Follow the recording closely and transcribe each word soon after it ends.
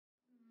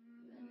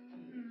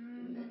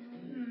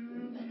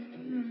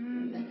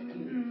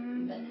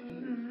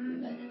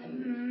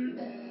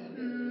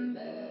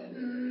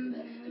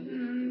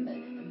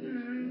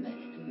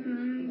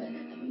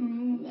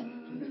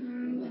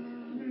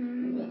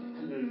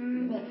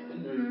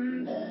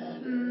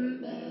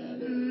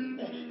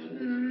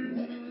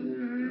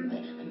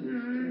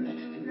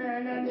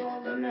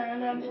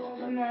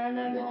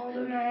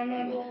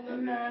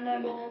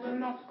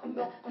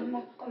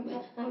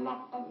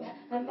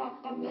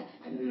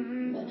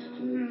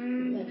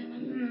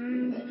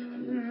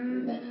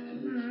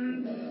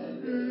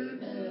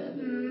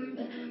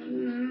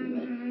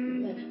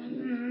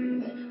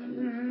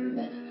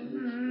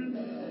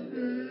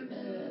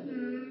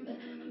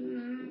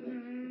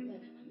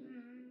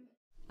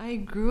I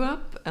grew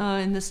up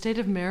in the state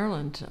of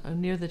Maryland,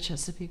 near the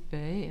Chesapeake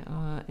Bay,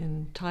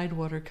 in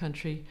tidewater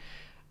country,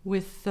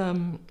 with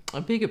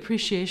a big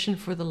appreciation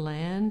for the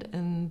land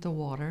and the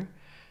water.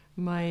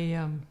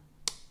 My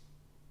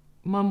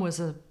mom was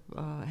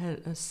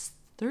had a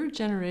third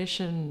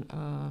generation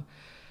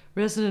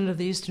resident of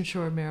the Eastern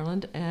Shore of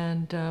Maryland,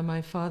 and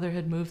my father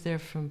had moved there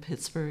from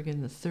Pittsburgh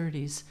in the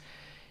 30s.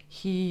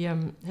 He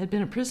had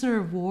been a prisoner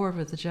of war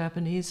with the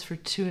Japanese for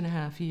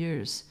 2.5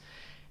 years,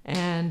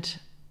 and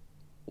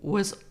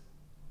was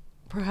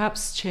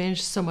perhaps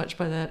changed so much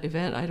by that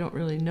event, I don't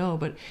really know,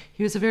 but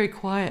he was a very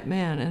quiet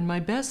man, and my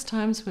best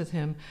times with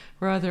him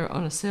were either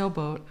on a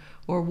sailboat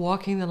or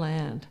walking the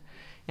land.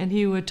 And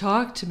he would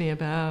talk to me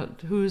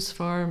about whose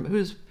farm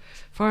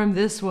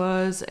this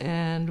was,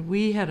 and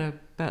we had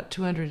about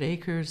 200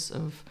 acres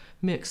of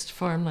mixed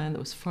farmland that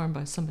was farmed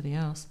by somebody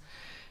else.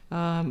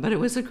 But it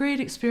was a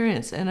great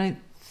experience, and I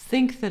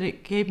think that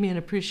it gave me an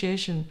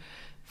appreciation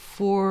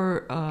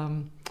for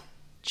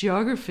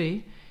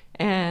geography,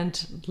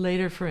 and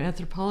later for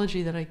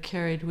anthropology, that I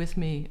carried with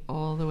me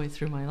all the way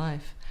through my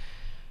life.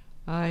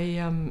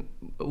 I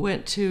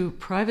went to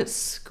private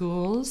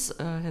schools,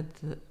 had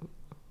a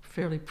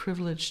fairly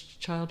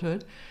privileged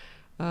childhood,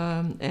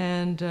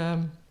 and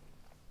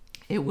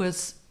it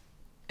was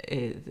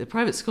the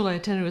private school I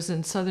attended was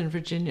in Southern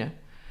Virginia,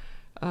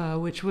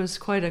 which was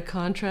quite a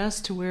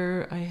contrast to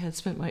where I had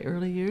spent my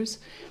early years.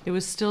 It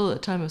was still a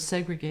time of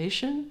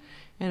segregation,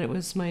 and it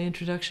was my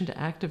introduction to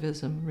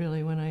activism,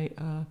 really, when I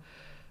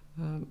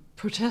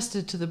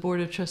protested to the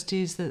Board of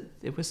Trustees that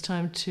it was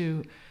time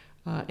to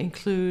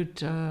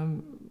include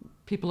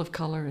people of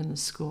color in the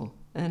school.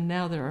 And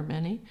now there are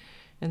many,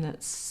 and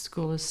that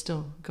school is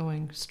still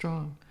going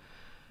strong.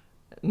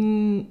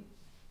 I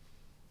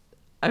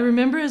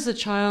remember as a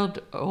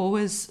child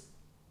always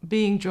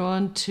being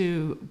drawn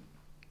to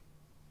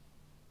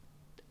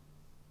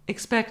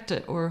expect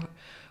or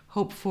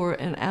hope for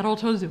an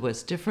adulthood that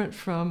was different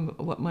from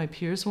what my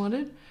peers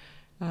wanted.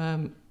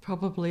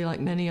 Probably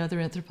like many other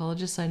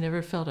anthropologists, I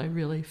never felt I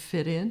really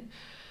fit in,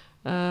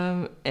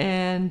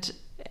 and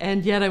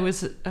yet I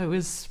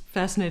was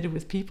fascinated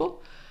with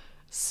people.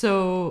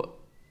 So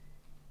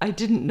I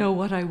didn't know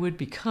what I would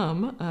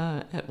become.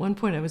 At one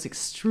point, I was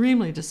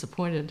extremely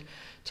disappointed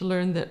to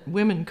learn that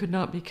women could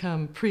not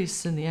become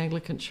priests in the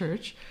Anglican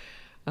Church.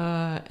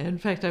 In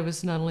fact, I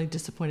was not only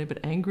disappointed but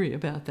angry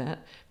about that,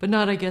 but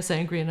not, I guess,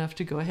 angry enough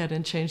to go ahead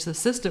and change the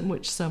system,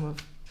 which some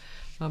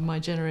of my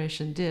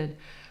generation did.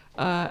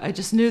 I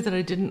just knew that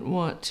I didn't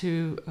want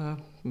to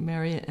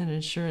marry an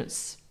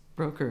insurance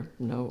broker.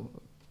 No,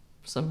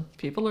 some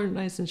people are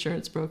nice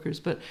insurance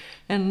brokers,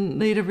 and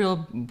lead a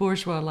real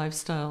bourgeois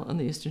lifestyle on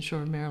the Eastern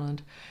Shore of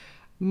Maryland.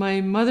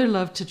 My mother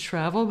loved to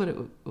travel, but it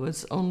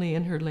was only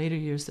in her later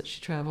years that she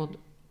traveled.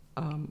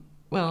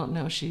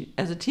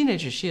 As a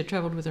teenager, she had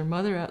traveled with her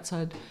mother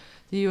outside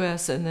the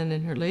U.S., and then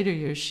in her later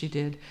years she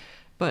did.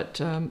 But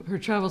her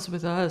travels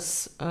with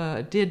us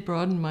did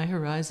broaden my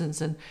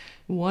horizons, and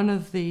one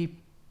of the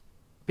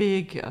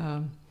big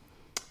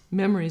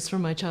memories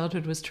from my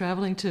childhood was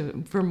traveling to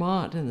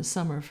Vermont in the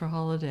summer for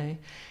holiday,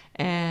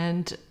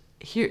 and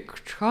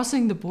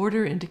crossing the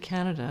border into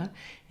Canada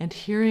and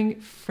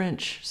hearing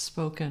French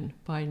spoken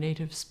by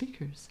native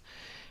speakers.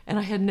 And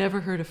I had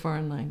never heard a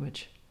foreign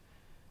language,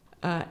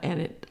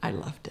 and I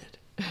loved it.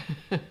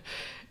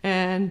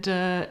 And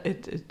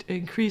it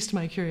increased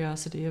my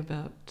curiosity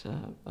about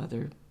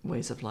other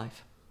ways of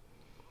life.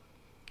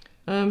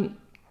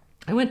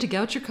 I went to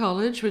Goucher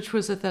College, which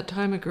was at that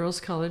time a girls'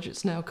 college.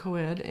 It's now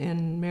co-ed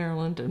in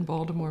Maryland, in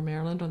Baltimore,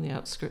 Maryland, on the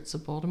outskirts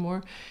of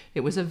Baltimore.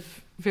 It was a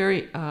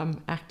very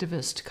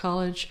activist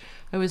college.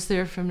 I was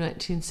there from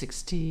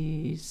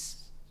 1960.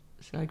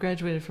 I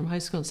graduated from high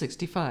school in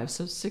 65,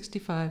 so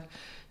 65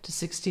 to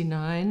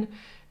 69,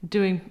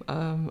 doing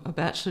a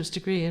bachelor's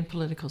degree in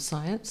political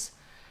science.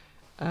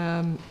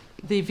 The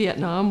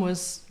Vietnam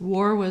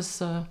War was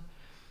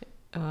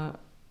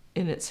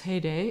in its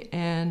heyday,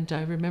 and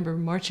I remember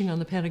marching on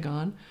the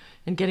Pentagon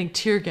and getting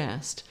tear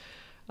gassed,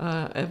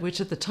 which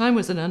at the time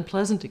was an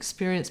unpleasant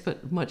experience, but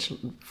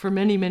for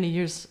many, many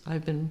years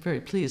I've been very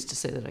pleased to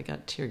say that I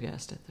got tear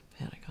gassed at the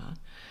Pentagon.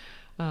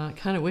 I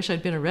kind of wish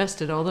I'd been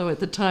arrested, although at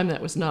the time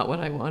that was not what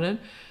I wanted.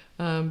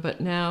 But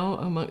now,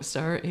 amongst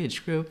our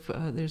age group,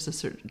 there's a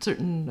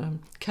certain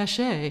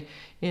cachet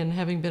in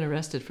having been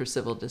arrested for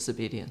civil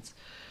disobedience.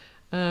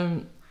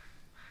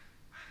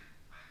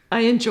 I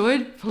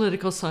enjoyed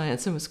political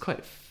science and was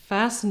quite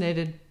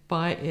fascinated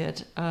by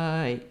it.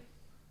 I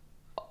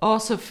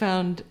also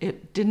found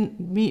it didn't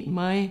meet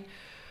my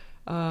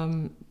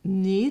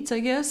needs, I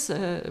guess,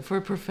 for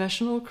a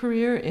professional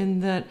career,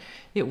 in that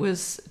it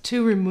was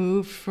too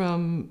removed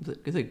from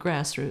the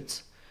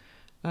grassroots.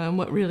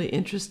 what really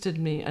interested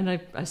me, and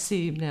I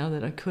see now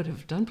that I could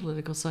have done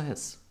political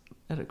science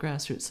at a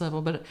grassroots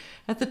level, but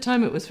at the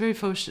time it was very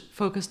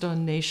focused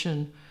on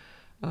nation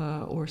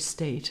or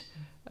state,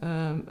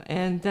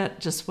 and that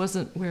just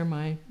wasn't where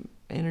my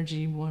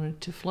energy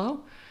wanted to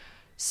flow.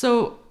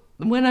 So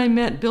when I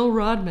met Bill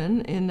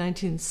Rodman in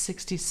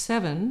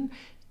 1967,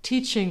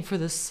 teaching for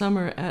the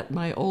summer at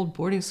my old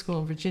boarding school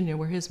in Virginia,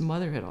 where his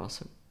mother had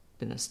also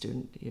been a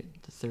student in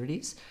the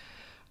 30s,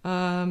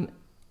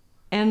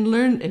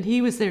 and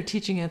he was there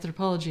teaching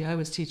anthropology. I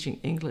was teaching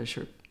English,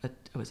 I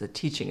was a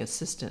teaching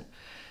assistant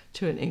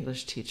to an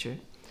English teacher.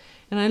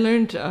 And I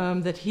learned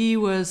that he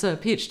was a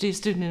PhD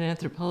student in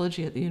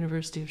anthropology at the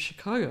University of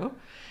Chicago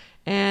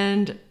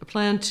and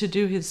planned to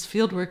do his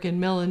fieldwork in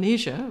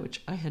Melanesia,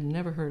 which I had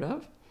never heard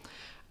of,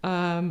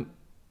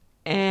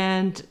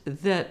 and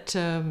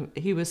that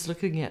he was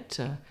looking at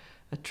a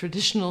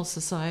traditional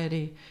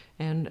society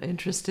and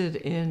interested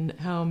in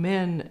how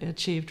men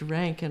achieved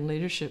rank and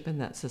leadership in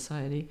that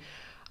society.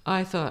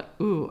 I thought,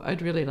 ooh,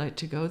 I'd really like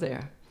to go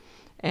there.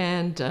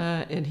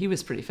 And he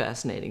was pretty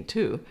fascinating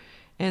too.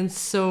 And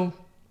so,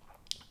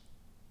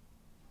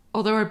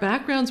 although our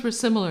backgrounds were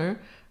similar,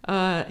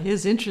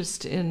 his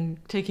interest in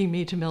taking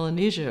me to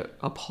Melanesia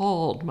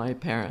appalled my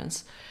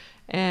parents.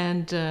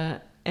 And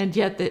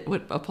yet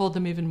what appalled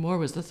them even more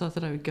was the thought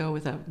that I would go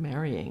without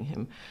marrying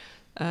him.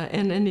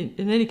 And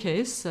in any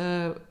case,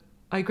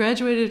 I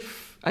graduated,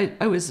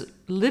 I was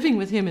living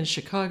with him in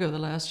Chicago the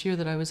last year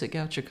that I was at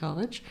Goucher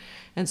College.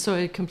 And so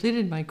I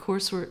completed my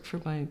coursework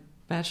for my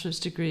bachelor's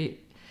degree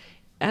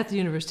at the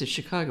University of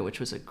Chicago, which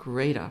was a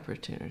great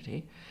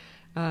opportunity.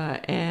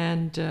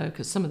 And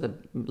because some of the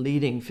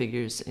leading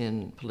figures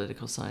in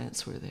political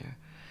science were there.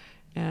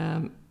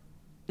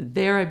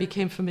 There I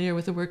became familiar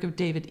with the work of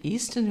David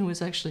Easton, who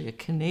was actually a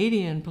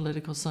Canadian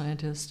political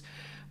scientist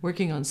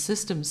working on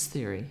systems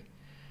theory,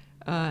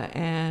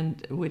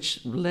 and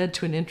which led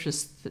to an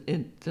interest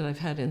that I've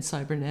had in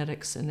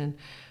cybernetics and in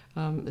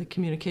the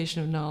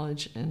communication of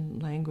knowledge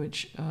and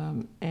language,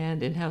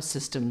 and in how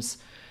systems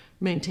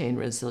maintain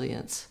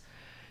resilience.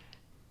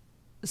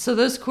 So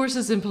those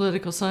courses in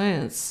political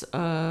science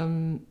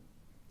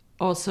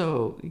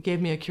also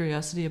gave me a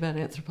curiosity about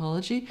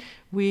anthropology.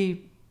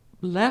 We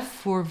left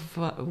for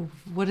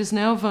what is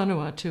now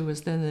Vanuatu,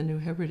 was then the New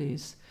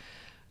Hebrides,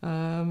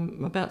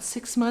 about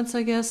 6 months,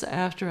 I guess,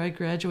 after I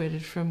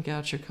graduated from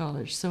Goucher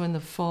College, so in the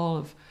fall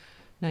of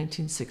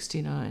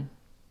 1969.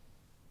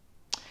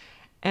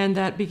 And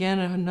that began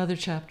another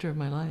chapter of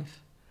my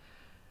life.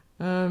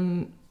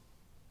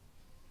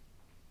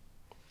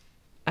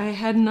 I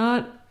had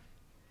not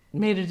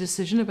made a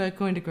decision about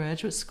going to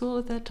graduate school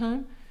at that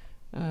time.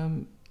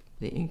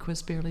 The ink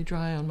was barely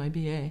dry on my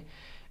BA.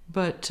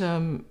 But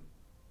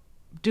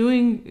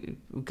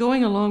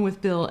going along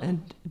with Bill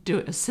and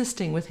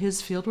assisting with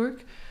his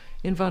fieldwork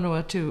in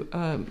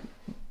Vanuatu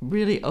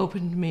really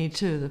opened me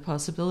to the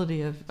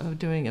possibility of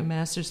doing a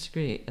master's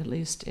degree, at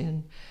least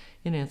in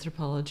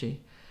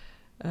anthropology.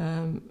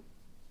 I'm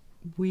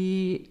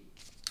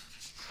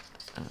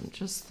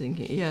just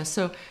thinking, yeah,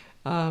 so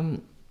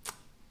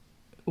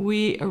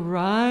we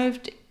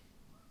arrived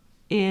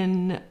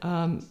in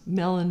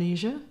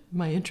Melanesia,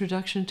 my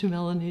introduction to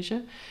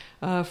Melanesia,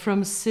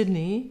 from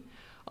Sydney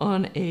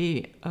on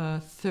a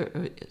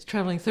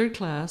traveling third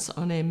class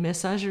on a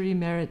messagerie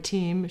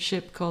maritime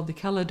ship called the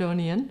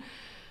Caledonian.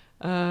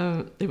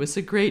 It was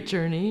a great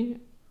journey.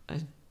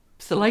 I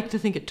like to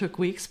think it took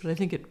weeks, but I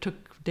think it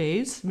took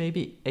days,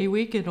 maybe a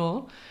week in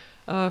all,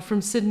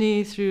 from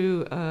Sydney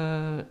through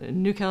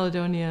New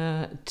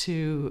Caledonia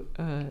to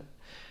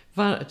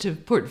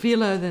Port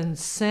Vila, then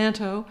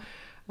Santo,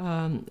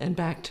 and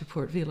back to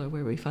Port Vila,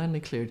 where we finally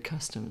cleared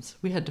customs.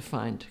 We had to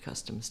find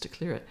customs to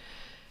clear it.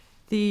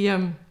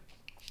 The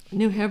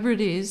New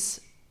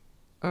Hebrides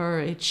are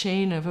a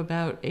chain of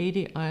about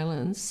 80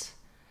 islands,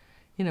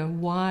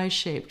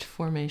 Y-shaped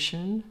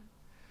formation,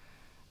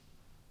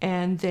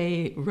 and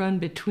they run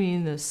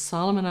between the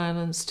Solomon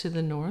Islands to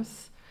the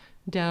north,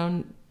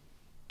 down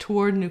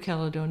toward New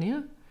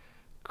Caledonia,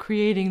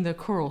 creating the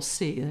Coral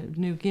Sea,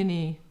 New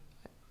Guinea,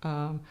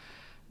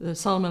 the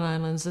Solomon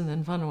Islands, and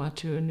then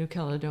Vanuatu and New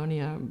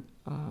Caledonia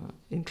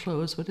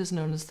enclose what is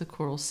known as the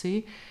Coral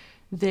Sea.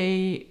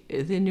 The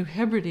New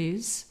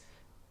Hebrides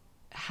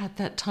at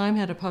that time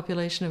had a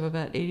population of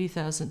about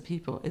 80,000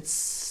 people.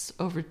 It's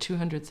over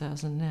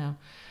 200,000 now.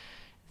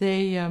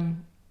 They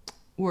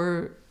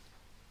were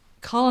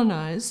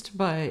colonized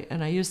by,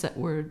 and I use that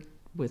word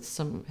with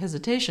some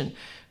hesitation,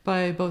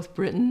 by both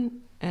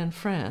Britain and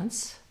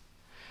France,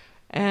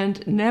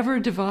 and never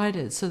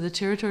divided. So the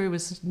territory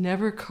was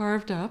never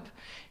carved up.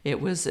 It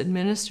was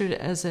administered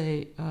as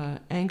a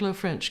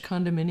Anglo-French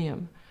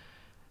condominium,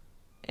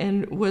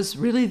 and was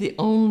really the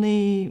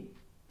only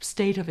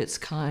state of its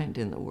kind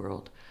in the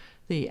world.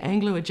 The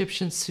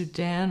Anglo-Egyptian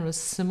Sudan was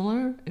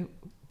similar,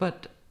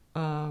 but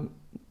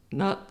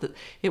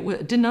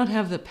it did not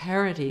have the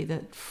parity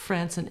that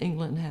France and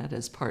England had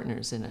as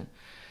partners in an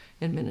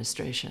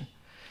administration.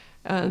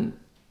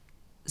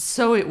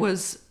 So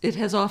it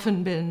has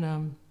often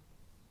been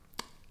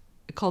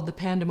called the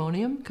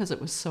pandemonium because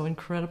it was so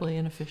incredibly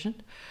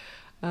inefficient.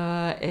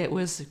 It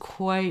was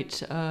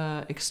quite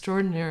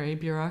extraordinary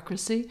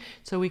bureaucracy.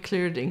 So we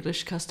cleared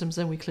English customs,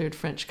 and we cleared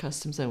French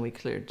customs, and we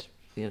cleared,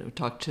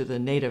 talked to the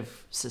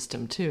native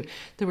system too.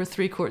 There were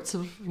 3 courts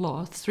of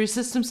law, 3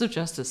 systems of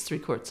justice, 3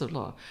 courts of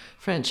law: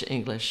 French,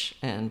 English,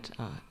 and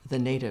the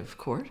native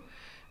court.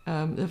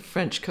 The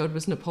French code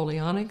was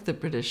Napoleonic, the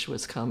British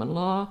was common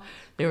law.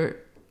 They were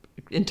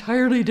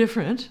entirely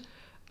different,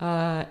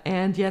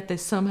 and yet they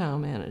somehow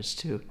managed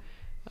to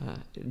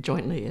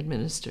jointly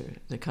administer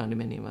the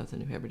condominium of the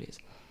New Hebrides.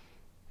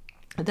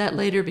 That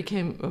later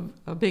became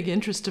a big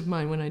interest of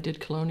mine when I did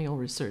colonial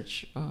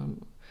research,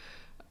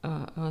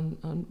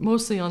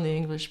 mostly on the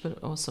English,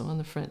 but also on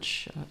the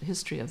French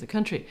history of the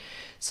country.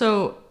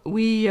 So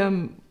we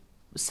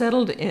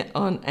settled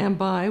on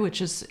Ambai,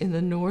 which is in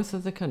the north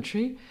of the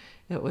country.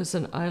 It was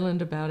an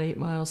island about 8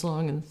 miles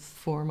long and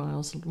 4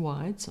 miles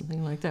wide,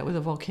 something like that, with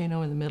a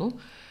volcano in the middle.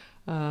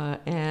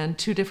 And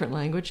 2 different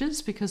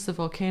languages, because the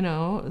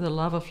volcano, the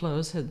lava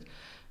flows had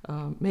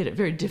made it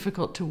very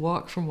difficult to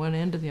walk from one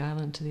end of the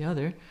island to the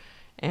other.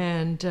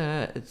 And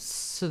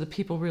so the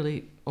people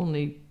really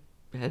only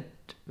had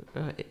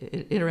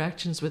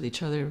interactions with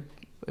each other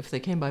if they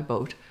came by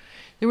boat.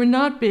 They were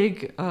not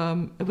big,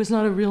 it was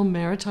not a real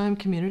maritime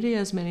community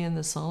as many in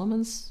the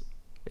Solomons,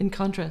 in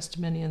contrast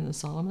to many in the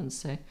Solomons,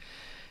 say.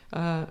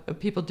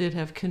 People did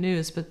have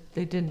canoes, but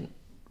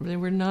they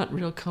were not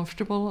real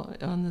comfortable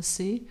on the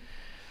sea,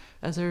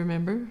 as I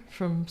remember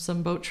from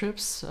some boat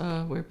trips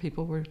where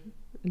people were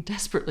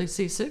desperately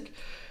seasick.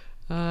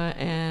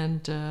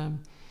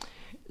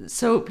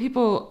 So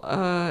people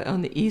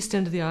on the east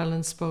end of the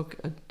island spoke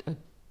a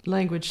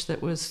language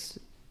that was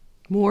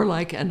more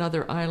like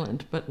another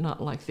island, but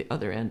not like the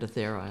other end of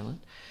their island.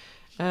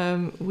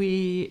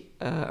 We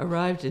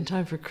arrived in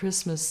time for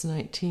Christmas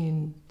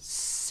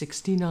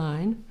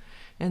 1969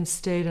 and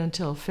stayed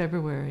until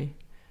February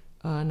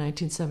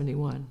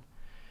 1971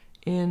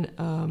 in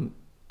a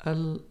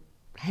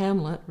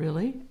hamlet,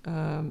 really,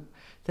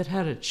 that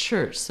had a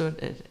church. So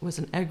it was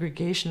an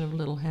aggregation of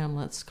little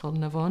hamlets called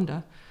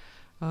Navonda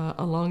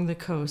along the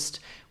coast,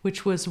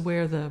 which was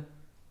where the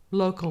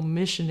local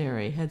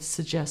missionary had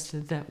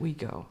suggested that we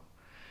go.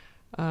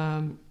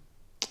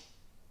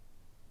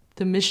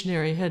 The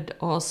missionary had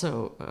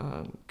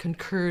also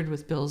concurred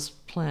with Bill's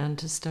plan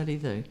to study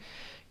the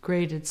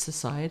graded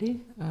society,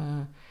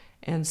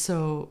 and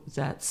so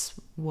that's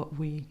what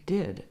we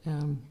did.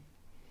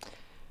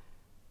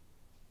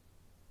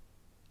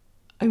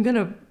 I'm going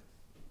to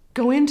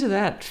go into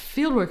that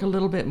fieldwork a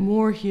little bit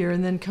more here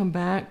and then come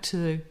back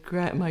to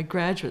my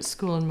graduate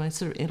school and my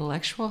sort of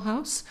intellectual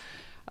house.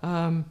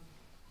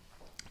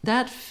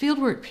 That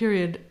fieldwork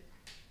period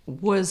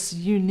was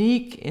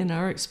unique in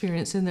our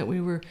experience in that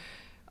we were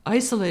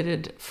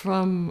isolated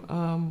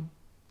from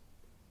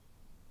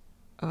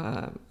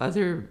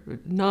other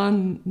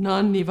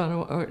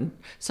non-Ni-Vanuatu.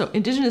 So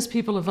indigenous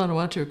people of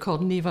Vanuatu are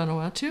called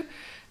Ni-Vanuatu,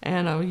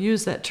 and I'll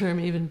use that term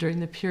even during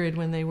the period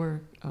when they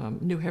were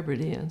New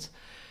Hebrideans.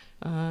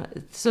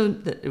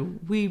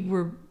 We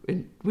were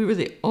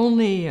the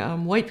only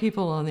white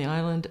people on the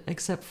island,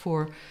 except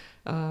for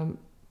 4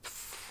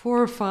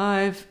 or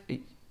 5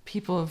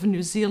 people of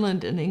New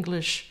Zealand and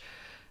English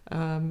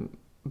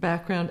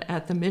background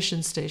at the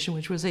mission station,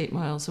 which was 8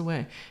 miles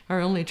away. Our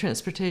only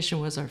transportation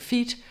was our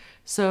feet,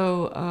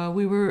 so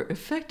we were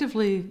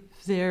effectively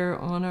there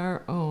on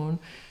our own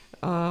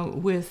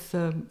with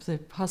the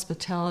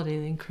hospitality,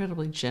 the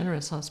incredibly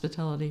generous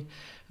hospitality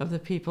of the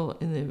people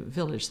in the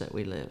village that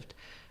we lived.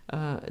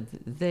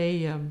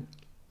 They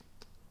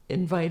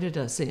invited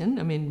us in.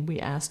 I mean, we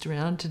asked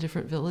around to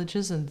different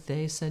villages, and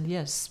they said,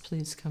 yes,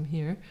 please come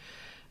here.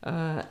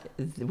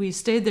 We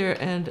stayed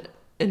there and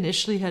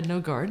initially had no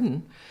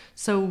garden,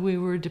 so we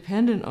were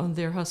dependent on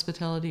their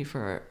hospitality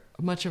for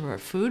much of our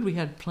food. We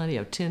had plenty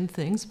of tinned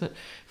things, but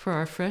for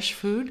our fresh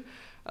food,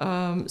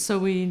 so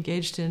we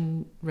engaged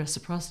in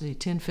reciprocity,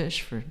 tinned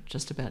fish for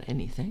just about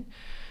anything.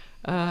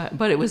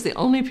 But it was the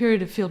only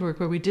period of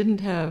fieldwork where we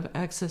didn't have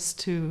access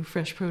to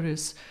fresh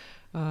produce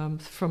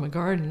from a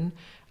garden,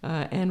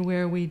 and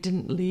where we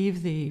didn't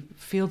leave the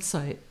field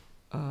site.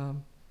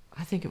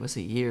 I think it was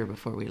a year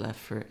before we left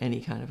for any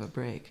kind of a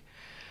break.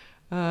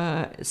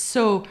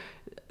 So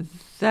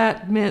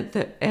that meant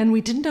that, and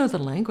we didn't know the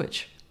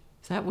language.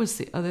 That was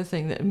the other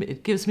thing, that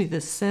it gives me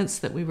this sense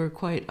that we were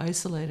quite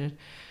isolated.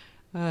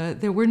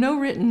 There was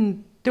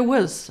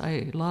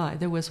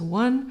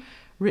one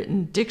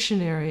written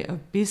dictionary of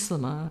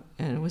Bislama,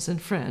 and it was in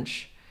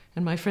French.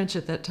 And my French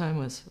at that time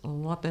was a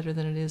lot better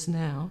than it is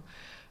now.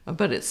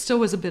 But it still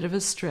was a bit of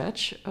a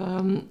stretch.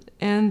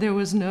 And there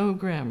was no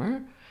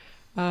grammar.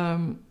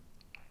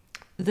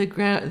 The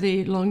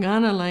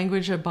Longana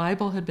language, a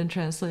Bible had been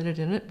translated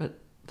in it, but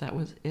that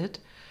was it.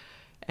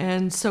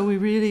 And so we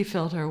really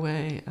felt our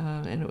way,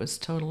 and it was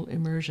total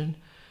immersion.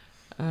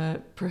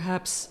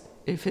 Perhaps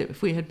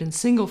if we had been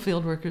single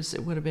field workers,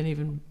 it would have been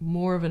even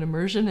more of an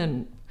immersion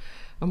and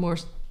a more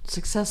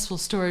successful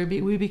story.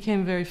 We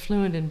became very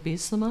fluent in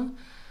Bislama,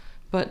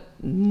 but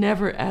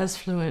never as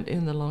fluent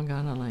in the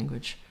Longana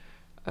language.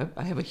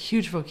 I have a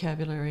huge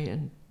vocabulary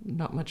and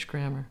not much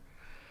grammar,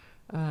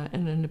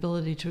 and an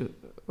ability to,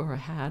 or I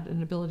had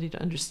an ability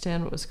to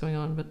understand what was going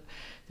on. But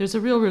there's a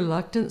real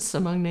reluctance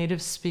among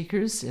native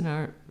speakers in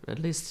our, at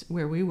least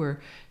where we were,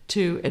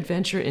 to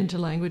adventure into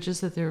languages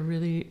that they're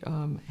really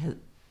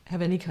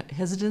have any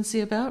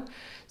hesitancy about.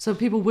 So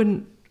people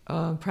wouldn't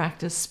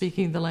practice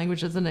speaking the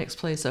language of the next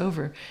place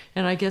over.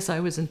 And I guess I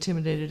was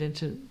intimidated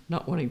into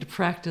not wanting to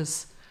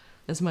practice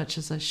as much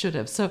as I should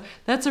have. So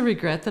that's a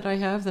regret that I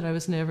have, that I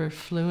was never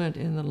fluent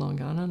in the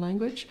Lingala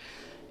language.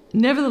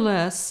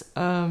 Nevertheless,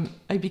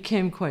 I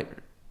became quite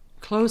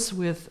close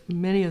with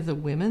many of the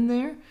women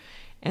there,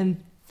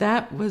 and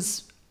that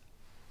was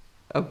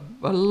a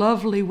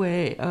lovely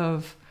way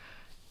of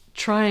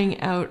trying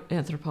out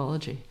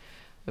anthropology.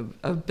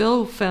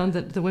 Bill found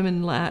that the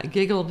women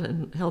giggled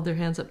and held their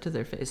hands up to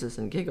their faces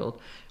and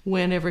giggled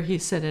whenever he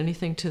said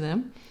anything to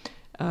them.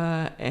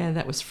 And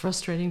that was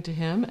frustrating to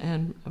him,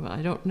 and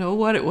I don't know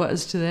what it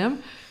was to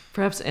them,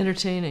 perhaps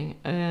entertaining.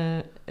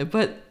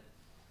 But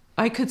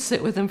I could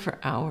sit with them for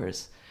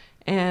hours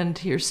and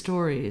hear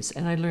stories,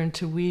 and I learned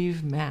to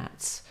weave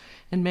mats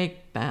and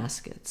make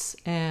baskets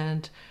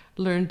and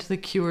learned the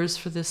cures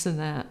for this and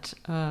that.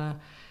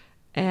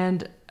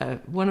 And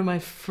one of my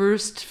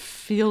first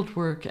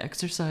fieldwork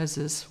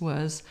exercises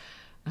was,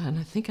 and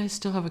I think I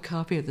still have a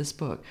copy of this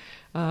book,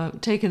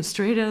 taken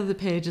straight out of the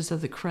pages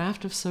of The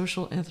Craft of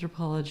Social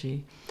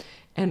Anthropology.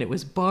 And it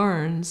was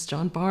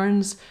John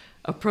Barnes'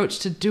 approach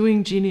to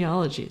doing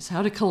genealogies,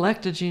 how to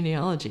collect a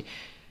genealogy.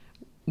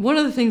 One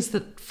of the things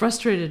that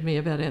frustrated me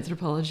about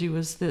anthropology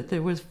was that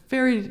there was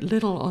very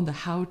little on the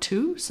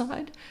how-to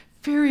side,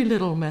 very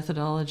little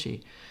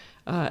methodology.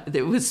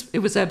 It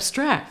was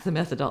abstract, the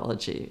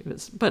methodology,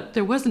 but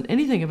there wasn't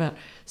anything about,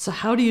 so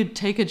how do you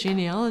take a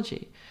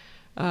genealogy?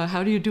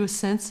 How do you do a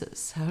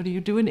census? How do you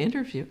do an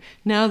interview?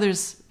 Now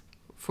there's,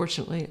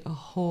 fortunately, a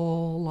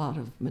whole lot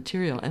of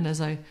material. And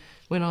as I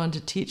went on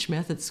to teach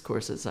methods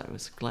courses, I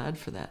was glad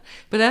for that.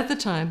 But at the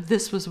time,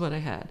 this was what I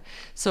had.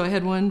 So I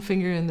had one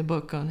finger in the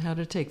book on how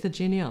to take the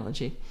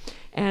genealogy.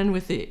 And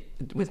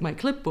with my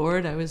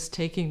clipboard, I was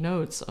taking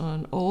notes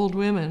on old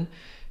women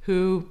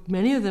who,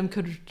 many of them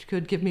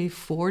could give me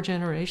 4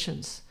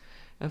 generations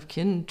of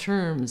kin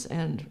terms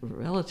and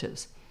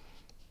relatives.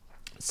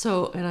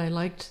 So, and I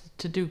liked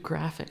to do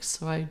graphics,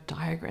 so I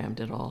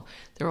diagrammed it all.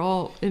 They're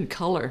all in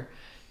color,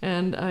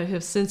 and I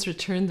have since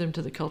returned them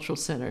to the Cultural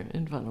Center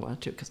in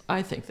Vanuatu because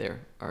I think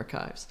they're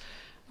archives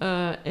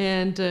or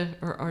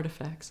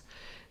artifacts.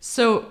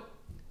 So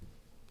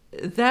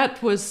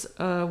that was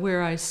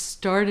where I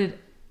started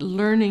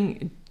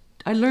learning.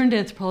 I learned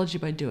anthropology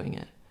by doing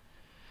it,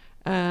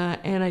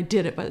 and I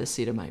did it by the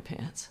seat of my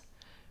pants,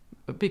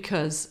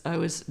 because I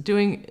was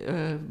doing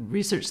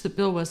research that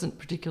Bill wasn't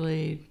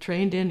particularly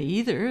trained in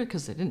either,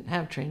 because they didn't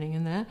have training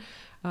in that,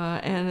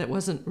 and it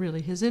wasn't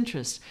really his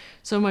interest.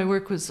 So my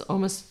work was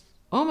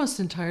almost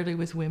entirely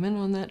with women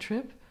on that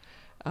trip,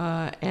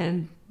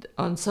 and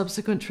on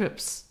subsequent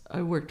trips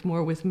I worked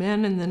more with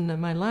men, and then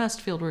my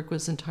last field work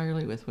was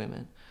entirely with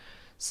women.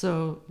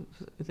 So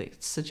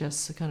it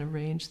suggests the kind of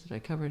range that I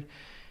covered.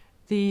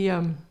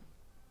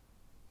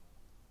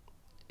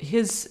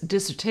 His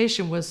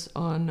dissertation was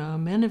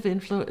on men of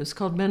influence. It was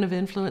called Men of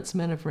Influence,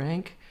 Men of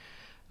Rank,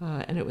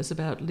 and it was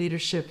about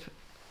leadership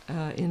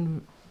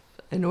in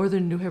a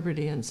northern New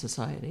Hebridean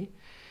society.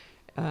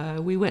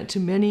 We went to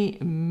many,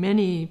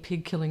 many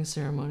pig-killing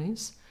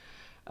ceremonies.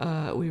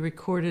 We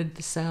recorded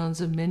the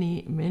sounds of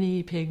many,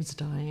 many pigs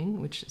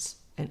dying, which is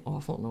an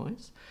awful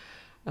noise.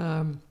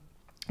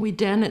 We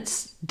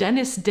danced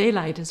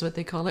daylight is what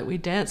they call it. We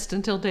danced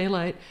until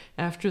daylight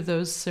after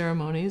those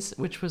ceremonies,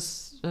 which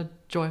was a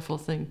joyful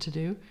thing to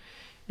do,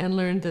 and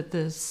learned that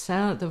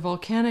the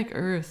volcanic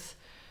earth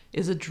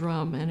is a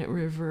drum, and it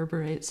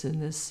reverberates in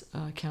this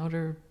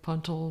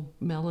counterpuntal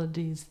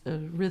melodies,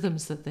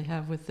 rhythms that they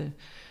have with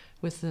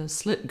the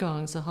slit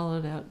gongs, the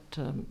hollowed out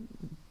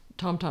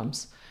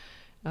tom-toms,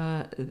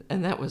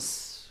 and that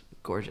was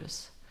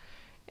gorgeous.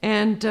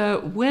 And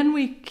when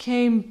we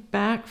came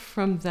back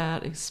from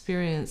that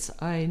experience,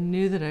 I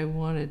knew that I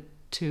wanted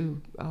to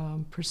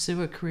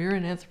pursue a career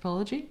in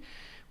anthropology,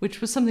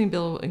 which was something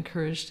Bill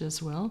encouraged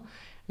as well.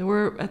 There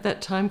were, at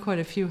that time, quite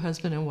a few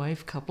husband and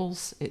wife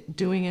couples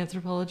doing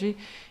anthropology.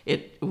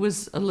 It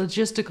was a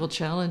logistical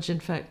challenge, in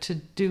fact, to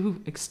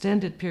do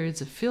extended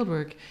periods of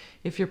fieldwork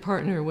if your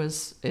partner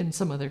was in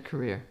some other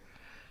career,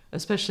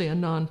 especially a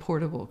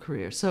non-portable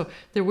career. So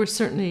there were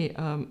certainly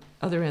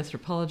other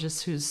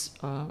anthropologists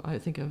I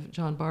think of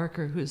John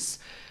Barker, whose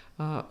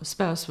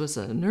spouse was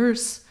a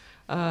nurse,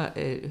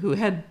 who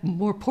had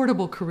more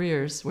portable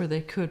careers where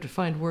they could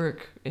find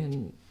work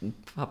in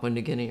Papua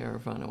New Guinea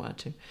or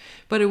Vanuatu.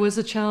 But it was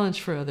a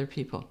challenge for other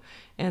people.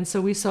 And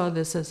so we saw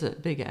this as a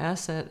big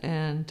asset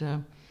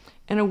and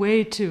a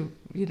way to,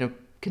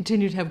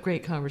 continue to have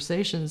great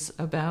conversations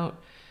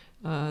about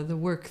the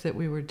work that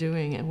we were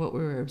doing and what we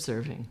were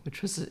observing,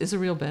 which is a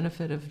real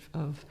benefit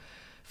of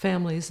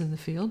families in the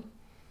field.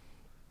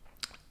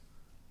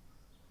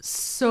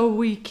 So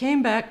we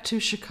came back to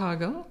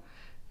Chicago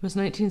It was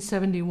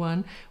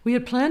 1971. We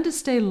had planned to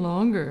stay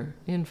longer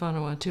in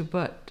Vanuatu,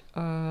 but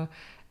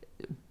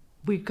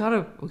we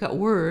got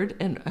word,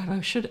 and I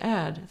should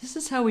add, this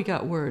is how we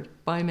got word,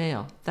 by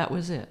mail. That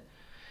was it.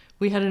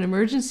 We had an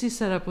emergency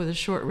set up with a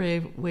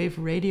shortwave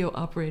radio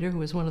operator who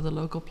was one of the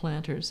local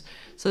planters,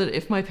 so that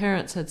if my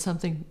parents had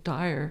something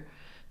dire,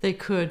 they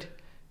could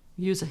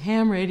use a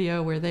ham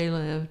radio where they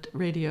lived,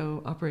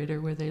 radio operator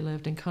where they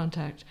lived, and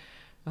contact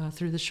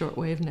through the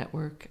shortwave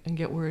network and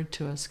get word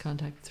to us,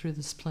 contact through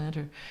this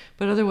planter.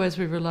 But otherwise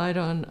we relied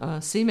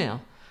on sea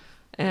mail,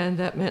 and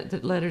that meant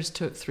that letters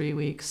took 3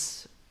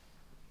 weeks.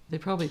 They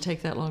probably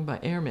take that long by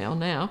airmail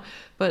now,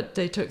 but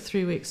they took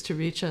 3 weeks to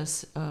reach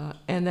us,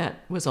 and that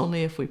was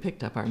only if we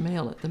picked up our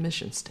mail at the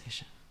mission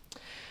station.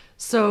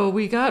 So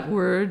we got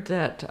word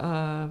that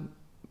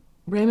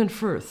Raymond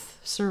Firth,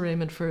 Sir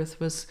Raymond Firth,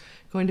 was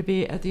going to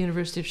be at the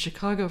University of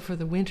Chicago for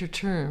the winter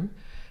term,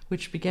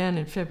 which began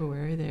in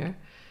February there,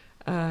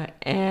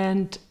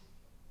 and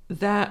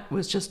that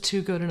was just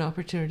too good an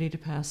opportunity to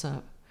pass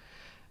up.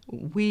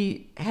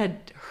 We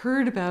had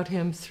heard about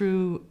him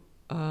through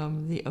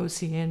the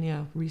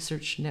Oceania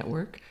Research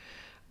Network.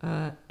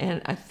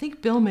 And I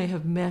think Bill may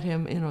have met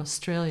him in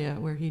Australia,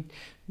 where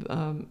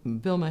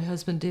Bill, my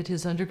husband, did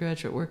his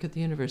undergraduate work at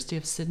the University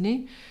of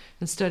Sydney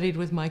and studied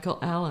with Michael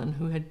Allen,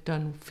 who had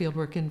done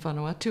fieldwork in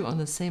Vanuatu on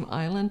the same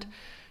island,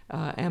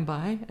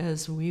 Ambai,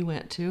 as we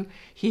went to.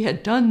 He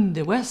had done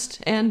the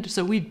west end,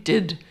 so we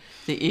did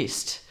the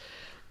east.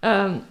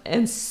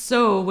 And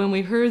so when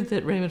we heard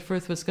that Raymond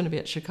Firth was going to be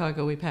at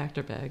Chicago, we packed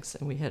our bags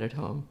and we headed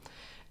home.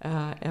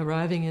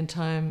 Arriving in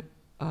time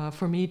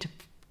for me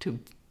to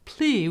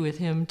plea with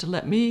him to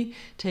let me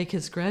take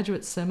his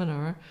graduate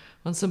seminar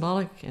on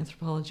symbolic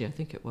anthropology, I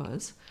think it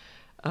was,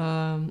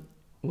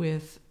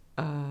 with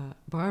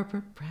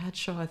Barbara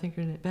Bradshaw, I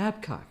think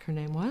Babcock, her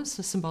name was,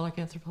 a symbolic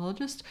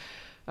anthropologist,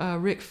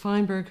 Rick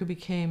Feinberg, who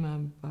became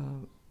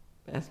an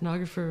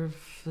ethnographer of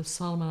the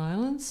Solomon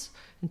Islands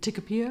in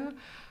Tikopia,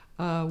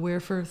 where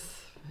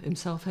Firth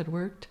himself had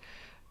worked,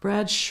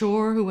 Brad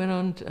Shore, who went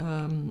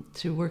on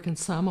to work in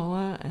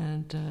Samoa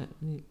and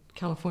the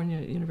California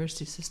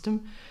University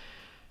system,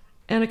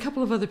 and a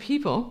couple of other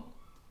people.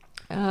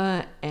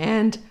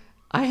 And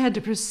I had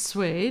to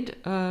persuade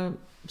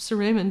Sir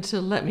Raymond to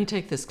let me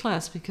take this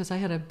class because I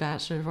had a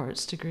Bachelor of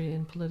Arts degree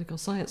in political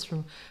science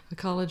from a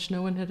college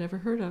no one had ever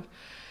heard of.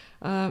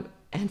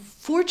 And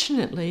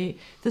fortunately,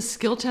 the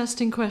skill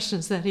testing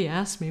questions that he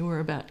asked me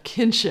were about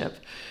kinship.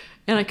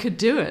 And I could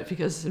do it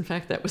because, in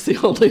fact, that was the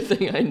only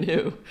thing I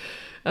knew.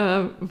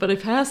 But I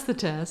passed the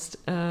test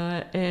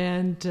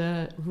and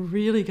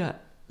really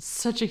got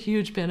such a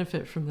huge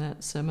benefit from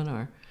that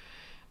seminar.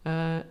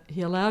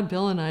 He allowed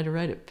Bill and I to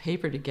write a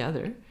paper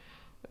together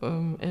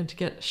and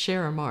to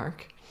share a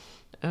mark,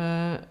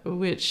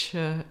 which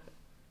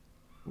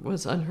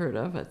was unheard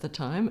of at the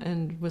time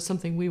and was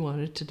something we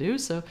wanted to do.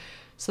 So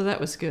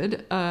that was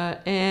good.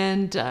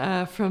 And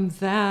from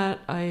that,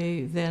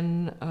 I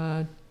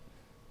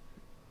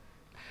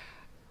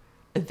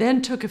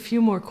then took a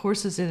few more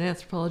courses in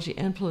anthropology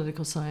and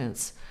political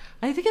science.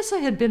 I guess I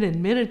had been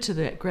admitted to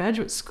the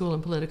graduate school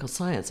in political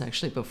science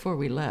actually before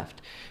we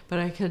left, but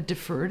I had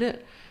deferred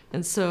it.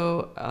 And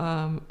so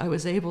I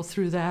was able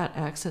through that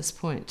access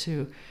point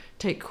to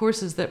take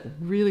courses that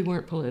really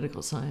weren't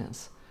political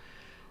science.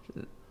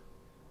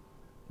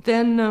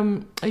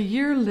 Then a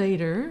year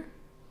later,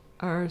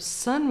 our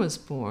son was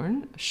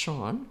born,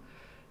 Sean,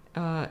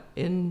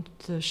 in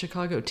the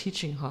Chicago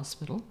Teaching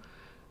Hospital.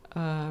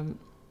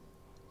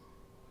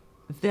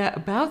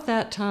 About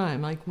that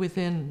time, like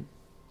within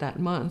that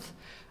month,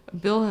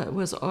 Bill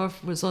was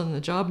on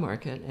the job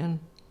market, and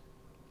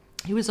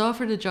he was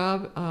offered a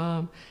job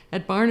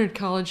at Barnard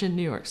College in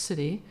New York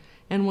City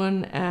and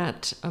one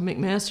at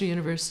McMaster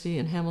University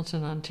in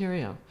Hamilton,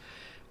 Ontario.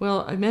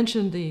 Well, I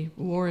mentioned the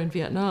war in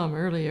Vietnam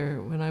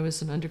earlier when I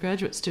was an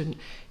undergraduate student.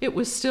 It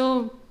was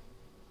still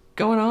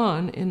going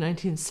on in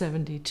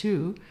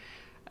 1972,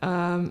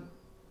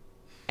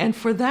 and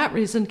for that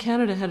reason,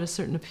 Canada had a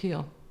certain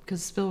appeal,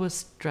 because Bill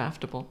was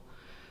draftable.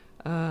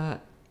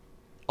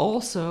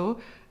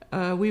 Also,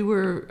 we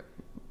were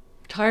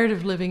tired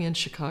of living in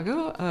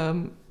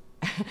Chicago.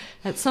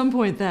 At some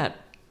point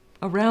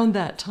around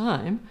that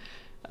time,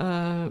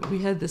 we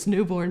had this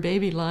newborn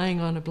baby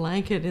lying on a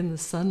blanket in the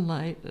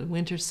sunlight,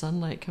 winter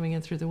sunlight coming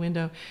in through the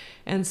window,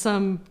 and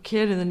some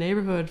kid in the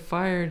neighborhood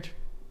fired,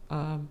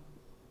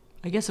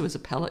 I guess it was a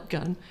pellet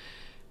gun,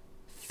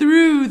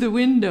 through the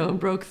window and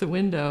broke the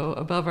window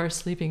above our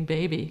sleeping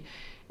baby.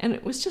 And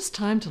it was just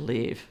time to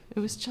leave. It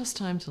was just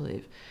time to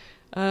leave.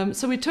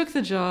 So we took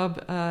the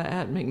job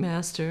at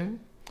McMaster,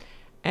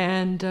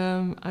 and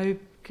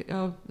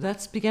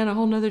that began a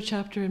whole nother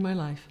chapter in my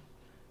life.